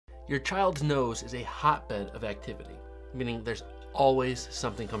Your child's nose is a hotbed of activity, meaning there's always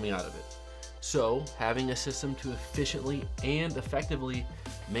something coming out of it. So having a system to efficiently and effectively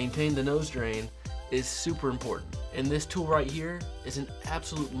maintain the nose drain is super important. And this tool right here is an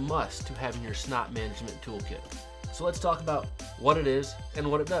absolute must to have in your snot management toolkit. So let's talk about what it is and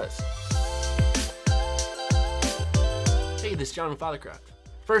what it does. Hey, this is John with Fathercraft.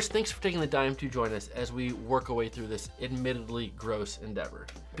 First, thanks for taking the time to join us as we work our way through this admittedly gross endeavor.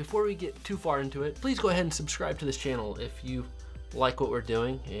 Before we get too far into it, please go ahead and subscribe to this channel if you like what we're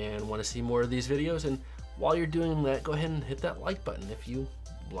doing and want to see more of these videos. And while you're doing that, go ahead and hit that like button if you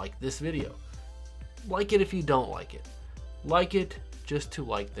like this video. Like it if you don't like it. Like it just to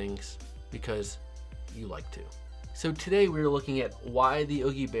like things because you like to. So today we're looking at why the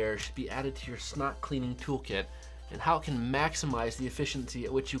Oogiebear should be added to your snot cleaning toolkit and how it can maximize the efficiency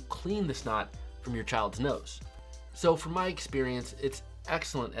at which you clean the snot from your child's nose. So from my experience, it's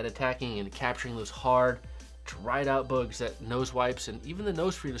excellent at attacking and capturing those hard, dried out bugs that nose wipes and even the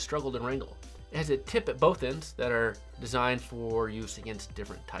nose free to struggle to wrangle. It has a tip at both ends that are designed for use against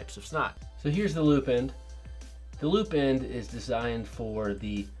different types of snot. So here's the loop end. The loop end is designed for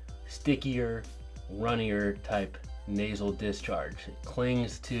the stickier, runnier type nasal discharge. It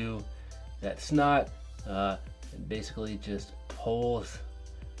clings to that snot and basically just pulls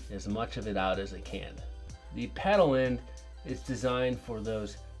as much of it out as it can. The paddle end is designed for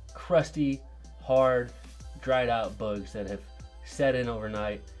those crusty, hard, dried out bugs that have set in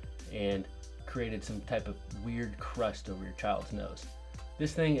overnight and created some type of weird crust over your child's nose.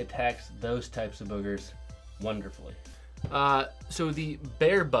 This thing attacks those types of boogers wonderfully. So the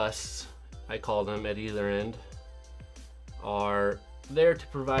bear busts, I call them, at either end are there to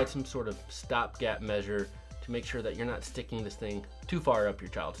provide some sort of stopgap measure to make sure that you're not sticking this thing too far up your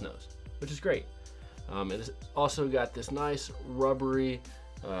child's nose, which is great. It has also got this nice rubbery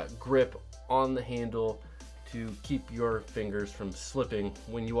grip on the handle to keep your fingers from slipping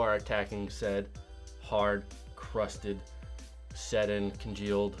when you are attacking said hard, crusted, set-in,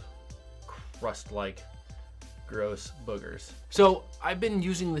 congealed, crust-like, gross boogers. So I've been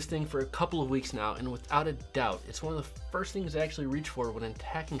using this thing for a couple of weeks now, and without a doubt, it's one of the first things I actually reach for when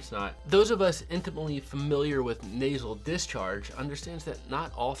attacking snot. Those of us intimately familiar with nasal discharge understands that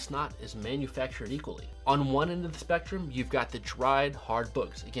not all snot is manufactured equally. On one end of the spectrum, you've got the dried, hard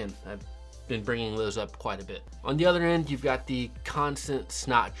bugs. Again, I've been bringing those up quite a bit. On the other end, you've got the constant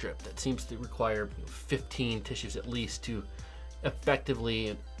snot drip that seems to require 15 tissues at least to effectively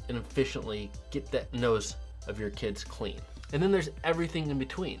and efficiently get that nose of your kids clean. And then there's everything in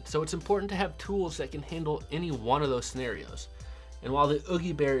between. So it's important to have tools that can handle any one of those scenarios. And while the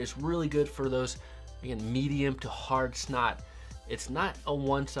Oogiebear is really good for those, again, medium to hard snot, it's not a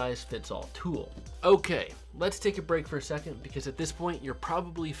one-size-fits-all tool. Okay, let's take a break for a second because at this point you're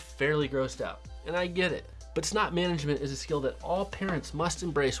probably fairly grossed out, and I get it. But snot management is a skill that all parents must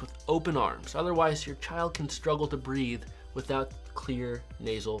embrace with open arms, otherwise your child can struggle to breathe without clear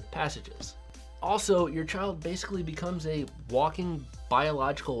nasal passages. Also, your child basically becomes a walking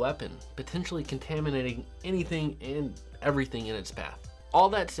biological weapon, potentially contaminating anything and everything in its path. All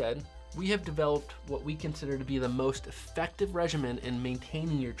that said, we have developed what we consider to be the most effective regimen in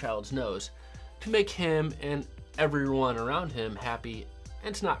maintaining your child's nose to make him and everyone around him happy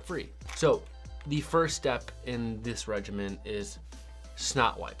and snot free. So the first step in this regimen is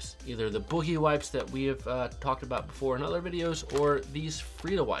snot wipes, either the boogie wipes that we have talked about before in other videos or these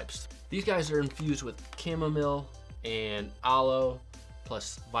Frida wipes. These guys are infused with chamomile and aloe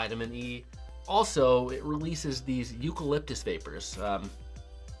plus vitamin E. Also, it releases these eucalyptus vapors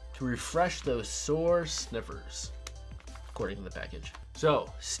to refresh those sore sniffers, according to the package.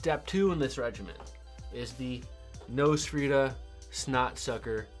 So, step 2 in this regimen is the Nose Frida Snot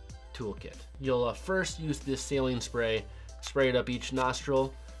Sucker Toolkit. You'll first use this saline spray, spray it up each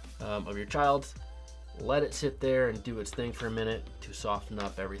nostril of your child's, let it sit there and do its thing for a minute to soften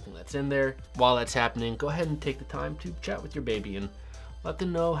up everything that's in there. While that's happening, go ahead and take the time to chat with your baby and let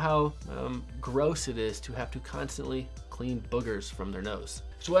them know how gross it is to have to constantly clean boogers from their nose.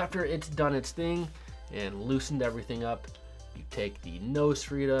 So after it's done its thing and loosened everything up, you take the Nose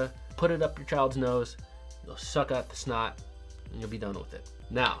Frida, put it up your child's nose, you'll suck out the snot, and you'll be done with it.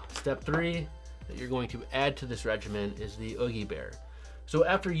 Now, step 3 that you're going to add to this regimen is the Oogiebear. So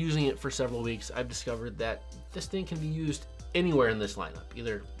after using it for several weeks, I've discovered that this thing can be used anywhere in this lineup,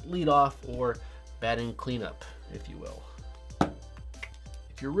 either lead off or batting cleanup, if you will.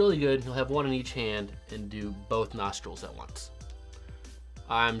 If you're really good, you'll have one in each hand and do both nostrils at once.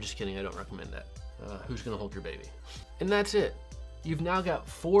 I'm just kidding, I don't recommend that. Who's gonna hold your baby? And that's it. You've now got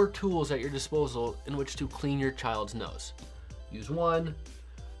 4 tools at your disposal in which to clean your child's nose. Use one,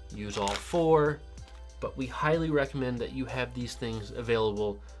 use all 4, but we highly recommend that you have these things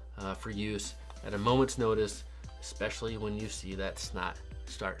available for use at a moment's notice, especially when you see that snot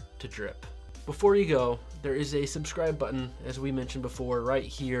start to drip. Before you go, there is a subscribe button, as we mentioned before, right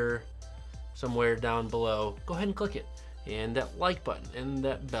here, somewhere down below. Go ahead and click it, and that like button and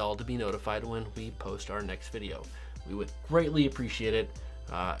that bell to be notified when we post our next video. We would greatly appreciate it,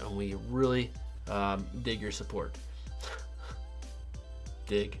 and we really dig your support.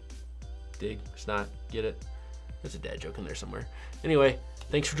 Dig, snot, get it? There's a dad joke in there somewhere. Anyway,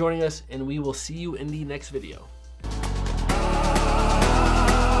 thanks for joining us, and we will see you in the next video.